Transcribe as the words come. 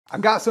I've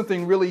got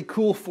something really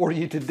cool for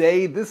you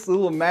today. This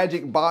little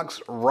magic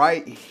box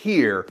right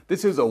here.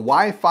 This is a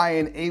Wi-Fi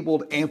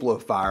enabled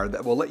amplifier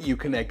that will let you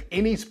connect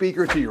any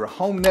speaker to your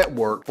home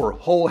network for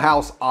whole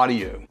house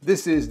audio.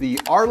 This is the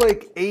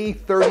Arylic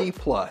A30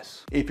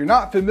 Plus. If you're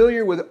not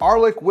familiar with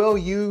Arylic, well,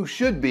 you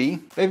should be.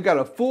 They've got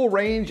a full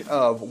range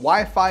of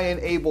Wi-Fi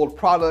enabled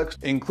products,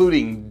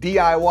 including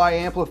DIY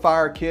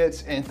amplifier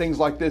kits and things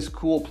like this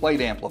cool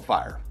plate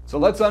amplifier. So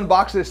let's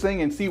unbox this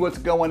thing and see what's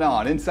going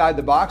on. Inside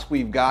the box,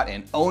 we've got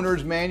an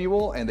owner's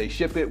manual, and they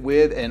ship it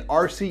with an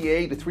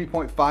RCA to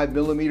 3.5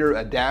 millimeter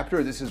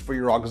adapter. This is for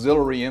your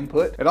auxiliary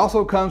input. It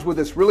also comes with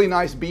this really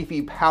nice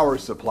beefy power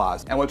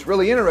supply. And what's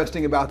really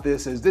interesting about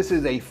this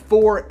is a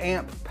 4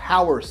 amp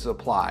power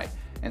supply.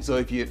 And so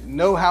if you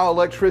know how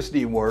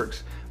electricity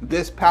works,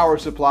 this power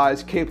supply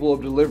is capable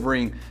of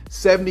delivering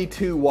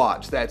 72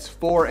 watts. That's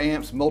 4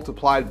 amps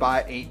multiplied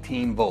by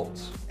 18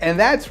 volts. And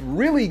that's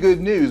really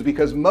good news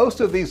because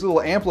most of these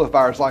little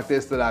amplifiers like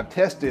this that I've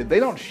tested,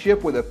 they don't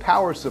ship with a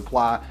power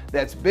supply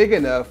that's big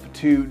enough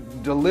to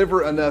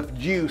deliver enough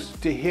juice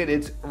to hit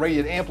its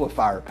rated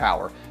amplifier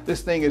power.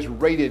 This thing is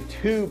rated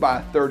 2 by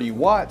 30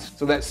 watts,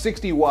 so that's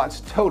 60 watts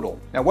total.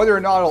 Now, whether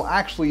or not it'll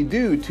actually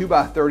do 2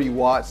 by 30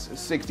 watts,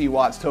 60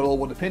 watts total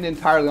will depend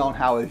entirely on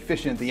how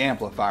efficient the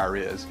amplifier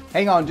is.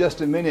 Hang on just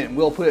a minute and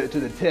we'll put it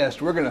to the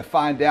test. We're gonna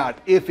find out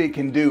if it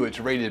can do its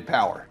rated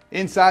power.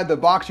 Inside the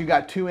box, you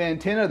got 2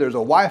 antennas. There's a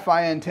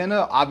Wi-Fi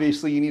antenna.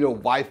 Obviously, you need a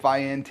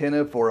Wi-Fi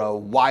antenna for a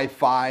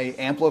Wi-Fi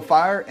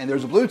amplifier, and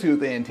there's a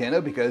Bluetooth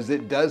antenna because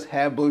it does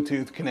have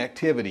Bluetooth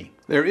connectivity.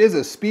 There is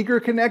a speaker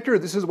connector.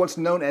 This is what's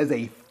known as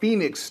a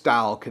Phoenix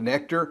style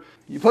connector.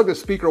 You plug the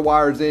speaker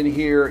wires in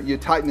here, you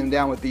tighten them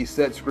down with these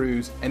set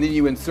screws, and then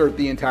you insert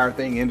the entire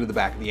thing into the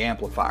back of the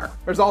amplifier.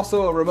 There's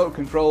also a remote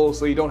control,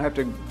 so you don't have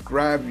to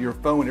grab your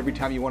phone every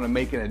time you want to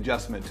make an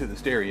adjustment to the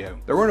stereo.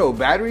 There were no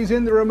batteries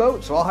in the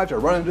remote, so I'll have to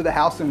run into the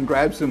house and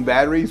grab some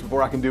batteries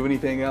before I can do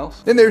anything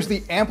else. Then there's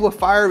the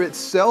amplifier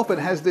itself. It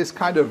has this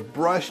kind of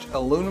brushed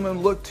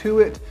aluminum look to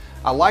it.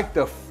 I like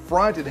the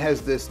front. It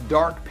has this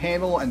dark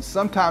panel, and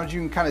sometimes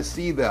you can kind of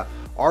see the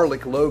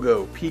Arylic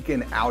logo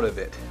peeking out of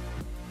it.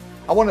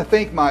 I want to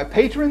thank my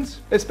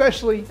patrons,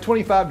 especially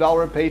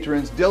 $25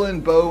 patrons,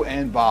 Dylan, Bo,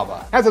 and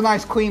Baba. Has a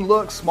nice clean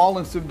look, small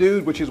and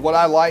subdued, which is what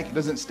I like. It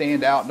doesn't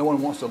stand out. No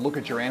one wants to look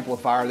at your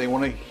amplifier. They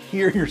want to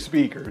hear your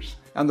speakers.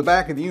 On the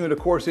back of the unit, of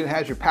course, it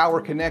has your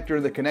power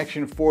connector, the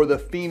connection for the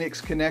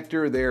Phoenix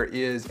connector. There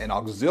is an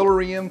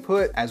auxiliary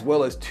input as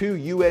well as 2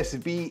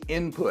 USB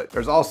input.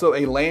 There's also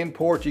a LAN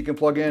port. You can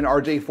plug in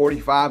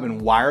RJ45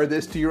 and wire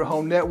this to your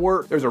home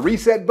network. There's a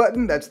reset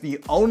button. That's the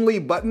only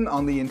button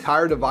on the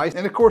entire device.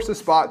 And of course, a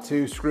spot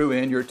to screw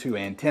in your 2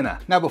 antenna.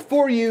 Now,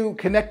 before you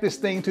connect this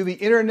thing to the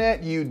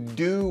internet, you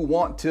do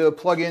want to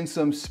plug in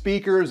some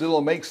speakers. It'll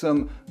make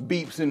some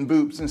beeps and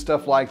boops and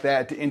stuff like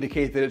that to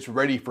indicate that it's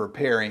ready for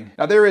pairing.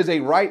 Now, there is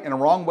a right and a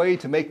wrong way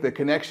to make the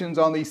connections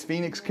on these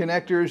Phoenix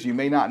connectors. You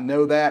may not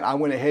know that. I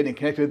went ahead and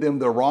connected them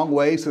the wrong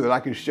way so that I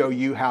could show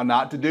you how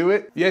not to do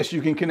it. Yes,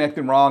 you can connect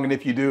them wrong, and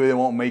if you do, it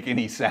won't make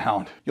any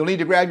sound. You'll need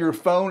to grab your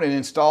phone and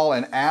install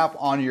an app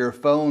on your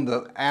phone.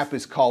 The app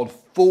is called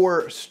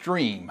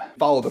Stream.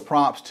 Follow the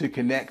prompts to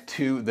connect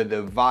to the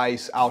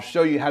device. I'll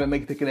show you how to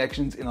make the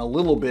connections in a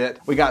little bit.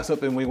 We got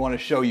something we want to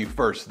show you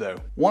first though.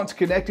 Once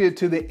connected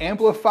to the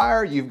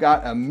amplifier, you've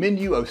got a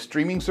menu of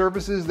streaming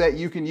services that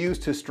you can use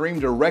to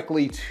stream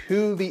directly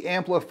to the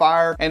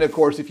amplifier. And of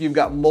course, if you've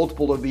got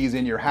multiple of these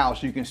in your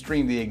house, you can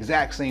stream the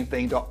exact same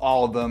thing to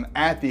all of them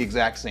at the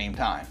exact same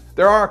time.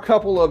 There are a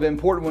couple of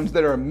important ones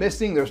that are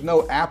missing. There's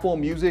no Apple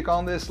Music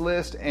on this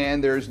list,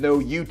 and there's no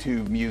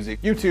YouTube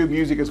Music. YouTube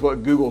Music is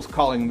what Google's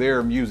calling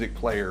their music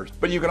players.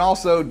 But you can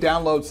also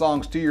download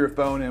songs to your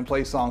phone and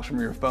play songs from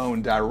your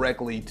phone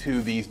directly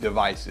to these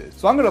devices.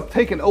 So I'm gonna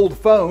take an old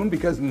phone,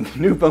 because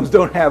new phones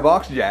don't have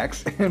aux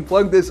jacks, and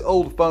plug this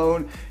old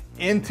phone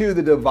into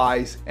the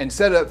device and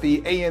set up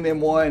the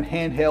AMM1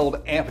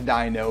 handheld amp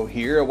dyno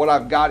here. What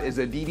I've got is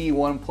a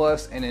DD1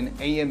 Plus and an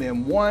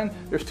AMM1.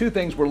 There's 2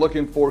 things we're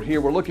looking for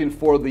here. We're looking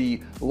for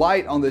the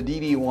light on the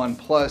DD1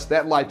 Plus.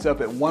 That lights up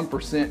at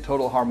 1%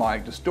 total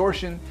harmonic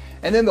distortion.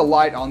 And then the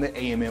light on the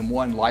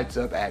AMM1 lights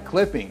up at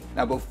clipping.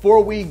 Now,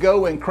 before we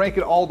go and crank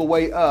it all the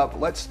way up,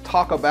 let's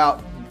talk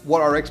about what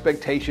our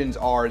expectations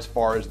are as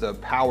far as the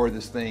power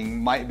this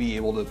thing might be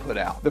able to put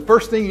out. The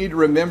first thing you need to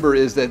remember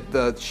is that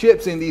the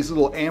chips in these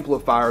little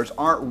amplifiers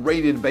aren't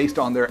rated based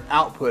on their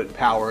output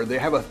power. They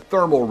have a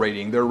thermal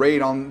rating. They're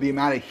rated on the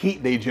amount of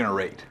heat they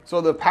generate.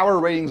 So the power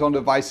ratings on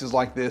devices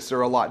like this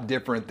are a lot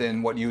different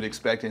than what you would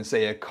expect in,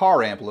 say, a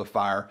car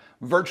amplifier.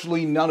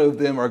 Virtually none of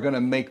them are going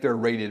to make their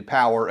rated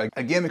power,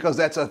 again, because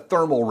that's a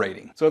thermal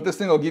rating. So if this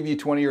thing will give you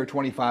 20 or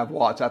 25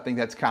 watts, I think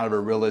that's kind of a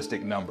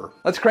realistic number.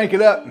 Let's crank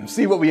it up and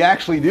see what we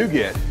actually do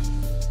get.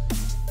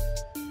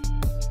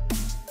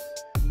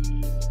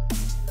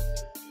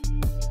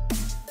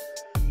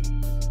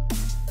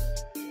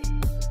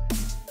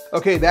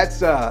 Okay,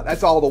 that's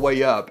all the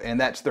way up, and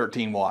that's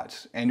 13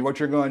 watts. And what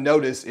you're going to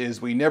notice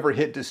is we never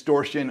hit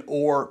distortion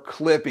or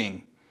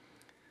clipping.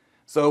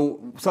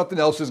 So something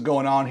else is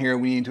going on here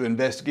we need to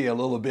investigate a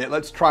little bit.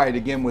 Let's try it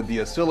again with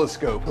the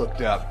oscilloscope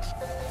hooked up.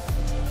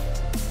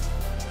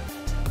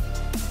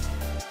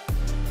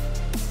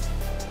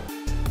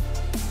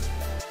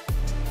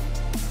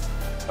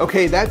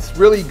 Okay, that's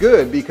really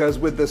good because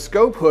with the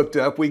scope hooked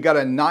up, we got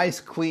a nice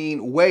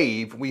clean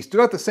wave. We still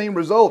got the same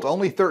result,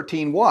 only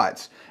 13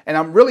 watts. And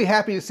I'm really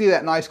happy to see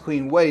that nice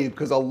clean wave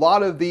because a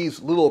lot of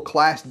these little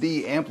Class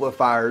D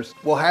amplifiers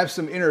will have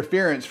some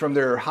interference from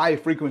their high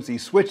frequency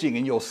switching,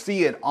 and you'll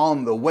see it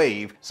on the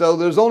wave. So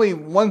there's only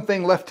one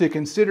thing left to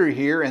consider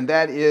here, and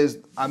that is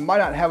I might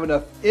not have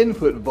enough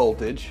input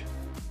voltage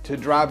to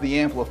drive the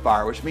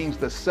amplifier, which means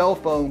the cell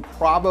phone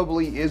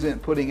probably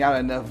isn't putting out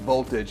enough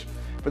voltage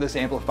for this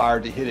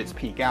amplifier to hit its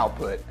peak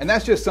output. And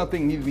that's just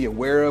something you need to be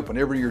aware of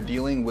whenever you're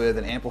dealing with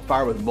an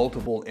amplifier with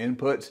multiple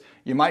inputs.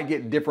 You might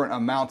get different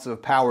amounts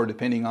of power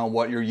depending on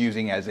what you're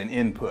using as an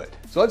input.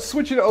 So let's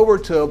switch it over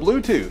to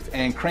Bluetooth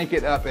and crank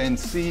it up and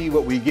see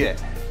what we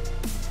get.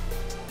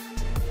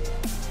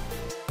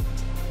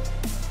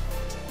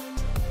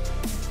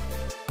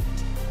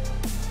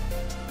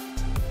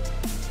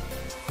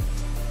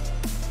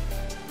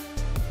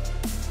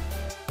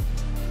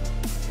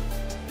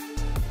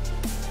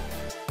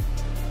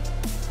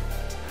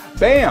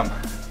 Bam!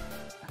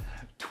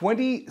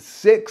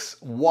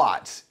 26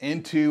 watts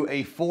into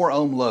a 4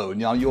 ohm load.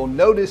 Now you'll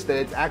notice that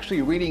it's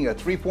actually reading a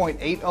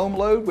 3.8 ohm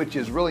load, which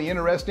is really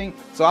interesting.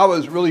 So I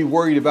was really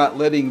worried about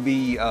letting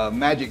the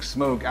magic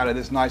smoke out of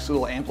this nice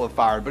little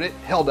amplifier, but it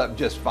held up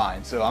just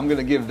fine. So I'm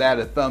gonna give that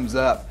a thumbs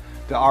up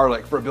to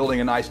Arylic for building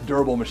a nice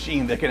durable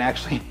machine that can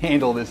actually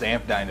handle this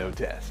amp dyno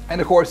test.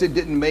 And of course it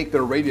didn't make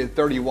the rated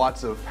 30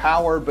 watts of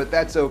power, but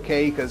that's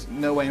okay because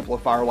no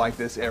amplifier like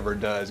this ever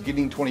does.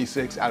 Getting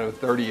 26 out of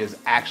 30 is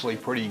actually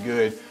pretty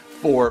good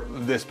for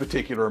this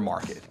particular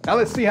market. Now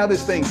let's see how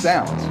this thing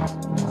sounds.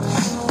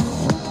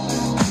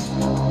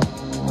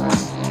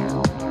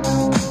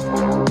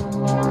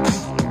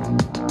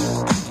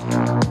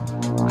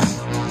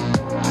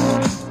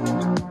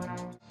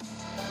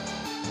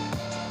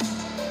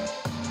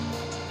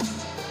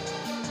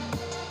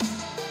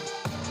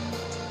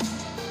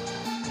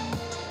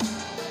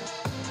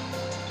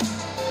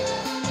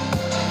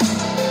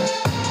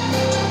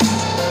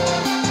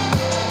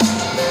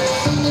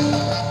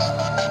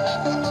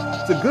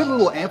 It's a good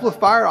little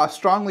amplifier. I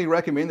strongly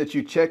recommend that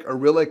you check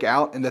Arylic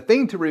out. And the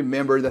thing to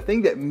remember, the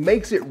thing that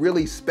makes it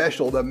really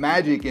special, the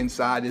magic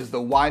inside, is the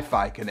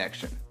Wi-Fi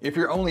connection. If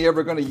you're only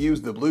ever going to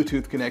use the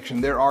Bluetooth connection,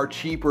 there are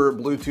cheaper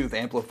Bluetooth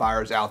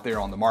amplifiers out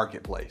there on the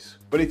marketplace.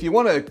 But if you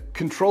want to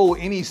control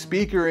any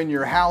speaker in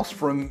your house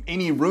from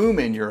any room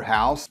in your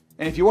house,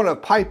 and if you want to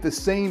pipe the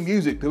same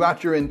music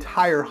throughout your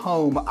entire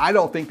home, I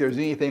don't think there's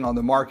anything on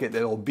the market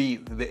that'll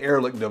beat the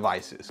Arylic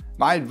devices.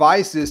 My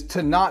advice is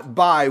to not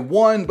buy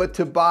one, but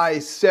to buy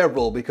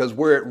several, because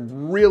where it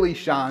really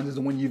shines is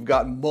when you've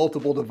got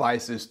multiple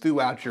devices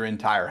throughout your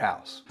entire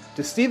house.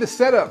 To see the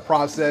setup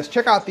process,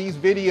 check out these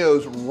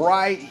videos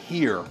right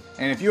here.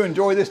 And if you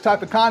enjoy this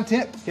type of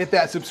content, hit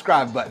that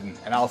subscribe button,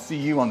 and I'll see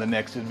you on the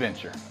next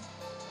adventure.